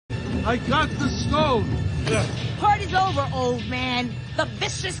I got the stone! Party's over, old man. The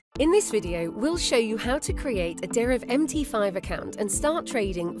vicious... In this video, we'll show you how to create a Deriv MT5 account and start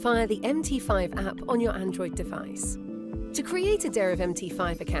trading via the MT5 app on your Android device. To create a Deriv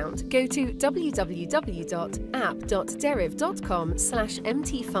MT5 account, go to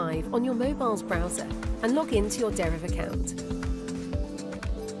www.app.deriv.com/MT5 on your mobile's browser and log into your Deriv account.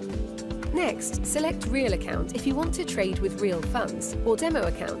 Next, select Real Account if you want to trade with real funds, or Demo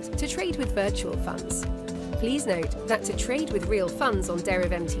Account to trade with virtual funds. Please note that to trade with real funds on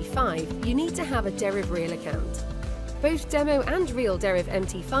Deriv MT5, you need to have a Deriv Real account. Both Demo and Real Deriv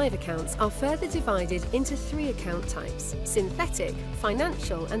MT5 accounts are further divided into 3 account types: Synthetic,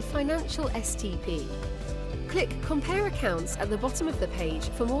 Financial and Financial STP. Click Compare Accounts at the bottom of the page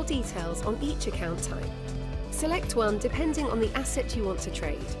for more details on each account type. Select one depending on the asset you want to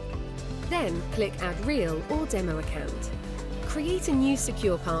trade. Then click Add Real or Demo account. Create a new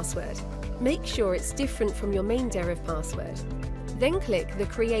secure password. Make sure it's different from your main Deriv password. Then click the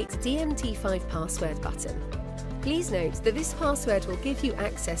Create DMT5 Password button. Please note that this password will give you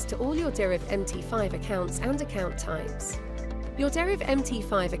access to all your Deriv MT5 accounts and account types. Your Deriv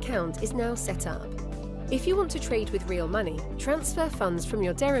MT5 account is now set up. If you want to trade with real money, transfer funds from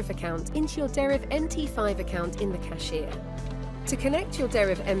your Deriv account into your Deriv MT5 account in the cashier. To connect your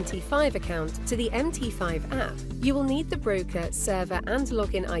Deriv MT5 account to the MT5 app, you will need the broker, server and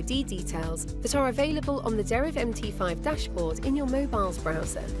login ID details that are available on the Deriv MT5 dashboard in your mobile's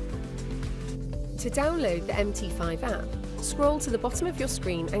browser. To download the MT5 app, scroll to the bottom of your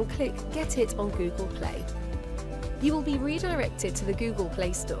screen and click Get It on Google Play. You will be redirected to the Google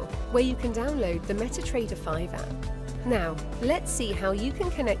Play Store, where you can download the MetaTrader 5 app. Now, let's see how you can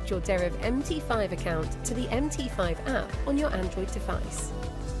connect your Deriv MT5 account to the MT5 app on your Android device.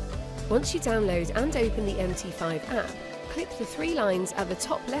 Once you download and open the MT5 app, click the 3 lines at the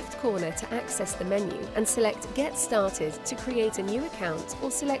top left corner to access the menu and select Get Started to create a new account,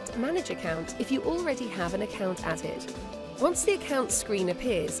 or select Manage Account if you already have an account added. Once the account screen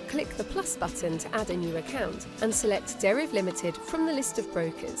appears, click the plus button to add a new account and select Deriv Limited from the list of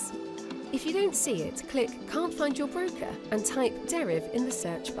brokers. If you don't see it, click Can't Find Your Broker and type Deriv in the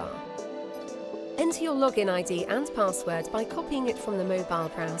search bar. Enter your login ID and password by copying it from the mobile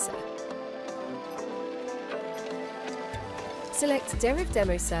browser. Select Deriv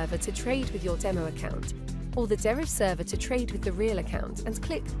Demo Server to trade with your demo account, or the Deriv Server to trade with the real account, and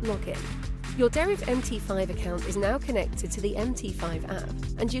click Login. Your Deriv MT5 account is now connected to the MT5 app,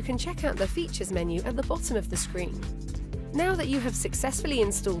 and you can check out the Features menu at the bottom of the screen. Now that you have successfully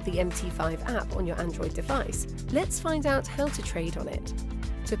installed the MT5 app on your Android device, let's find out how to trade on it.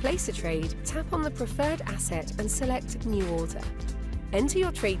 To place a trade, tap on the preferred asset and select New Order. Enter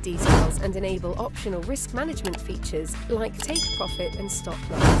your trade details and enable optional risk management features like Take Profit and Stop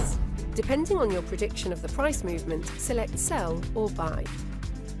Loss. Depending on your prediction of the price movement, select Sell or Buy.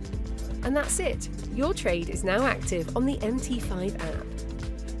 And that's it! Your trade is now active on the MT5 app.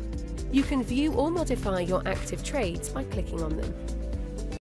 You can view or modify your active trades by clicking on them.